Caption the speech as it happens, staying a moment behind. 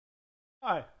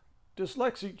Hi,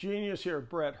 dyslexic genius here,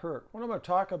 Brett Hurt. What I'm going to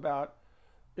talk about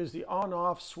is the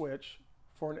on-off switch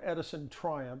for an Edison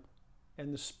Triumph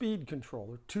and the speed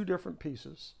controller, two different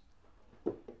pieces.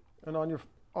 And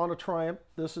on a Triumph,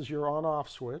 this is your on-off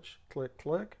switch. Click,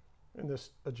 click, and this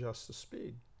adjusts the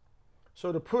speed.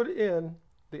 So to put in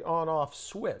the on-off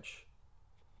switch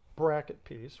bracket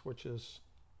piece, which is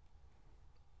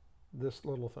this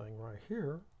little thing right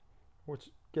here,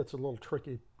 which gets a little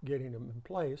tricky getting them in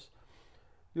place,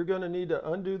 you're going to need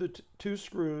to undo the two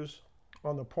screws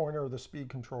on the pointer of the speed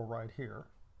control right here,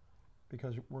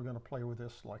 because we're going to play with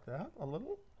this like that a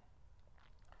little.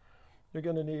 You're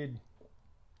going to need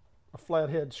a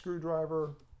flathead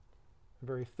screwdriver, a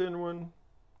very thin one,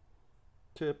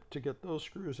 tip to get those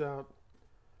screws out,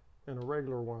 and a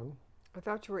regular one. I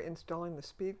thought you were installing the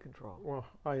speed control. Well,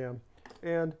 I am.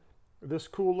 And this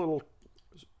cool little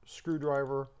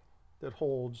screwdriver that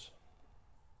holds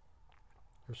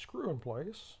your screw in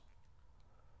place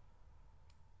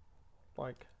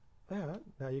like that.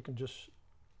 Now you can just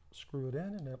screw it in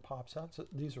and it pops out. So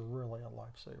these are really a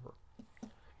lifesaver.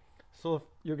 So if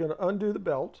you're going to undo the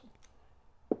belt,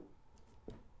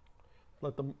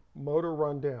 let the motor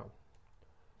run down.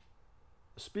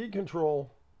 The speed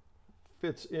control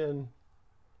fits in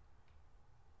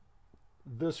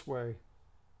this way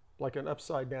like an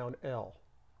upside down L,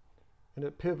 and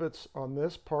it pivots on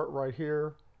this part right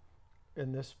here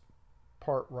and this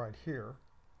part right here,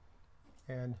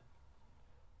 and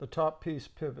the top piece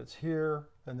pivots here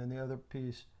and then the other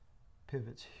piece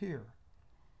pivots here.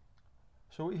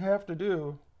 So what you have to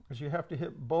do is you have to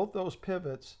hit both those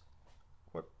pivots,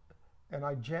 and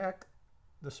I jack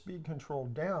the speed control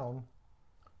down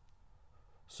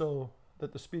so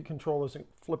that the speed control isn't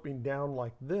flipping down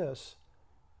like this.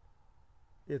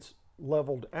 It's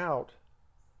leveled out,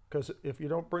 because if you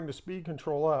don't bring the speed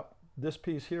control up, this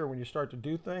piece here, when you start to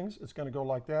do things, it's going to go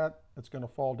like that. It's going to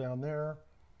fall down there.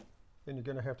 Then you're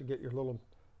going to have to get your little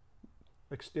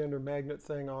extender magnet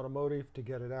thing, automotive, to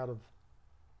get it out of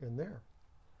in there.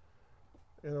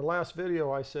 In the last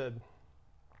video, I said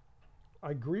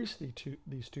I grease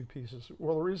these two pieces.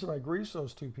 Well, the reason I grease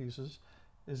those two pieces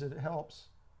is that it helps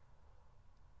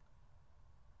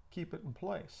keep it in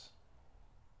place.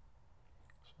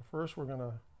 So first we're going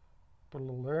to put a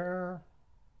little there.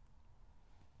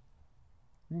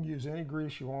 You can use any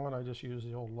grease you want. I just use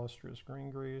the old lustrous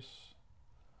green grease.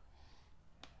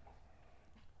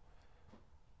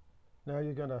 Now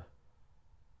you're going to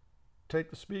take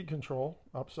the speed control,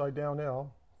 upside down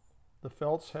L. The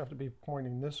felts have to be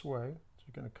pointing this way. So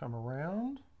you're going to come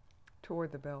around.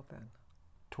 Toward the belt then.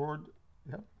 Toward,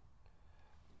 yep.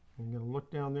 And you're going to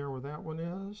look down there where that one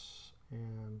is,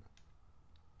 and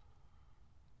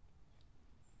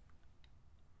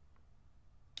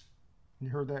you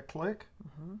heard that click?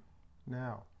 Mm-hmm.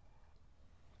 Now,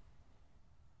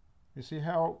 you see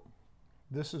how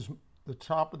this is, the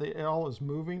top of the L is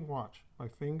moving? Watch, my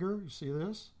finger, you see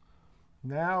this?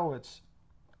 Now it's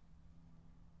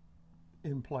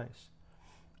in place.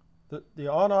 The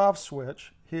on-off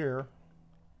switch here,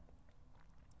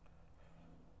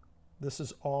 this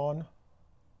is on,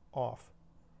 off.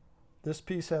 This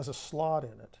piece has a slot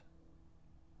in it,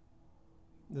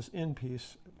 this in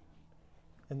piece,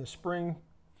 and the spring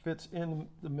fits in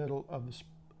the middle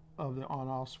of the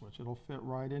on-off switch. It'll fit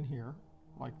right in here,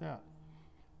 like that.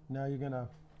 Now you're going to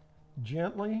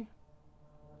gently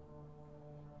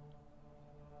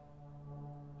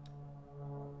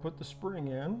put the spring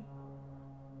in,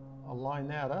 align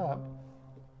that up,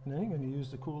 and then you're going to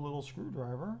use the cool little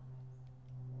screwdriver .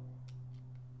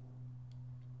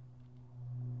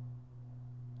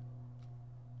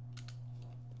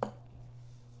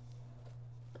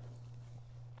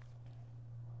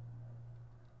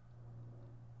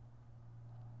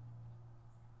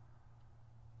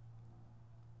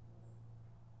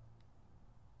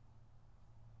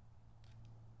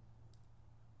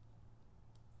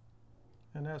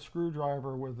 And that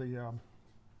screwdriver with the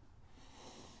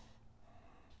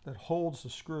that holds the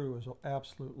screw is an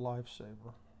absolute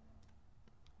lifesaver.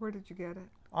 Where did you get it?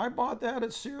 I bought that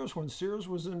at Sears when Sears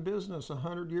was in business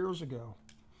 100 years ago.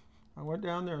 I went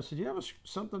down there and said, "You have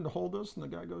something to hold this?" And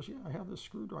the guy goes, "Yeah, I have this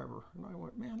screwdriver." And I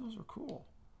went, "Man, those are cool."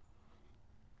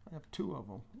 I have two of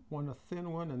them. One a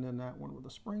thin one, and then that one with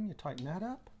a spring. You tighten that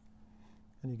up,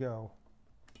 and you go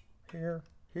here,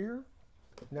 here.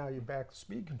 Now you back the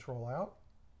speed control out.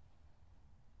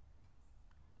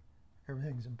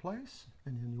 Everything's in place,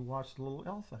 and then you watch the little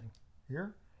L thing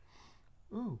here.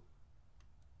 Ooh,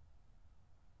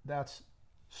 that's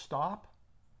stop.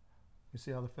 You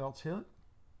see how the felts hit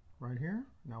right here?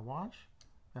 Now watch,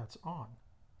 that's on.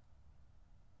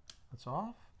 That's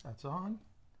off, that's on,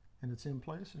 and it's in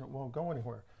place and it won't go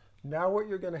anywhere. Now what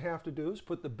you're going to have to do is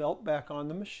put the belt back on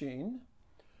the machine.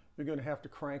 You're going to have to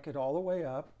crank it all the way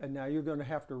up, and now you're going to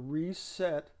have to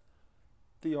reset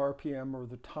the RPM or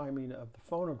the timing of the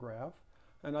phonograph.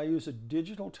 And I use a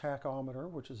digital tachometer,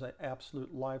 which is an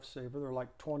absolute lifesaver. They're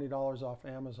like $20 off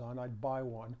Amazon. I'd buy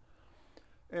one.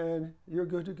 And you're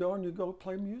good to go, and you go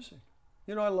play music.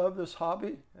 You know, I love this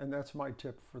hobby, and that's my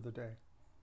tip for the day.